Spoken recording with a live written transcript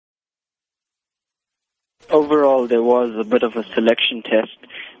Overall, there was a bit of a selection test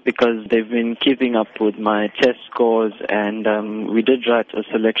because they've been keeping up with my test scores, and we did write a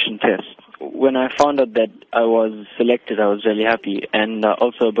selection test. When I found out that I was selected, I was really happy and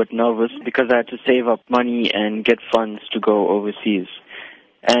also a bit nervous because I had to save up money and get funds to go overseas.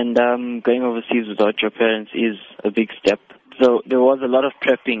 And going overseas without your parents is a big step. So there was a lot of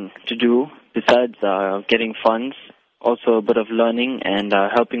prepping to do besides getting funds, also a bit of learning and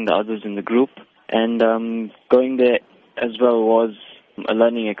helping the others in the group. And going there as well was a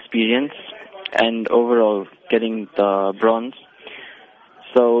learning experience and overall getting the bronze.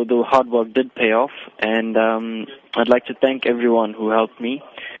 So the hard work did pay off, and I'd like to thank everyone who helped me.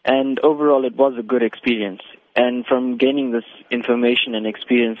 And overall, it was a good experience. And from gaining this information and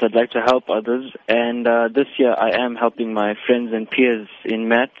experience, I'd like to help others. And this year, I am helping my friends and peers in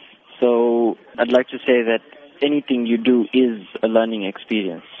maths. So I'd like to say that anything you do is a learning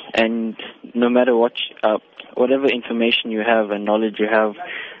experience. And no matter whatever information you have and knowledge you have,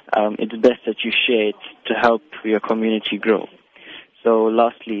 it's best that you share it to help your community grow. So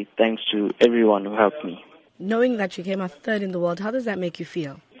lastly, thanks to everyone who helped me. Knowing that you came out third in the world, how does that make you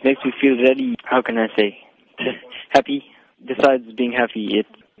feel? It makes me feel really, how can I say, happy. Besides being happy,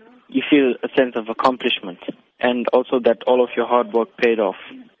 you feel a sense of accomplishment and also that all of your hard work paid off.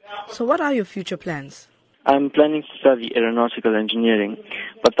 So what are your future plans? I'm planning to study aeronautical engineering,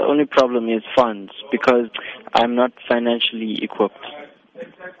 but the only problem is funds because I'm not financially equipped.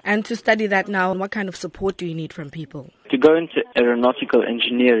 And to study that now, what kind of support do you need from people? To go into aeronautical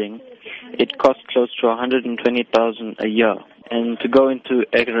engineering, it costs close to 120,000 a year. And to go into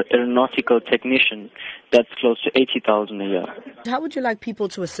aeronautical technician, that's close to 80,000 a year. How would you like people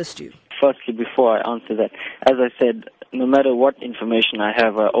to assist you? Firstly, before I answer that, as I said, no matter what information I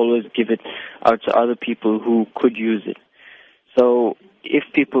have, I always give it out to other people who could use it. So if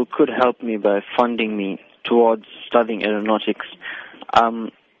people could help me by funding me towards studying aeronautics,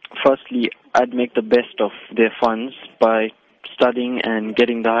 firstly, I'd make the best of their funds by studying and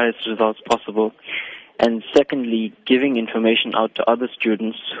getting the highest results possible. And secondly, giving information out to other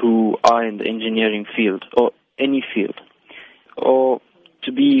students who are in the engineering field or any field. Or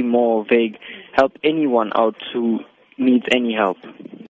to be more vague, help anyone out who needs any help.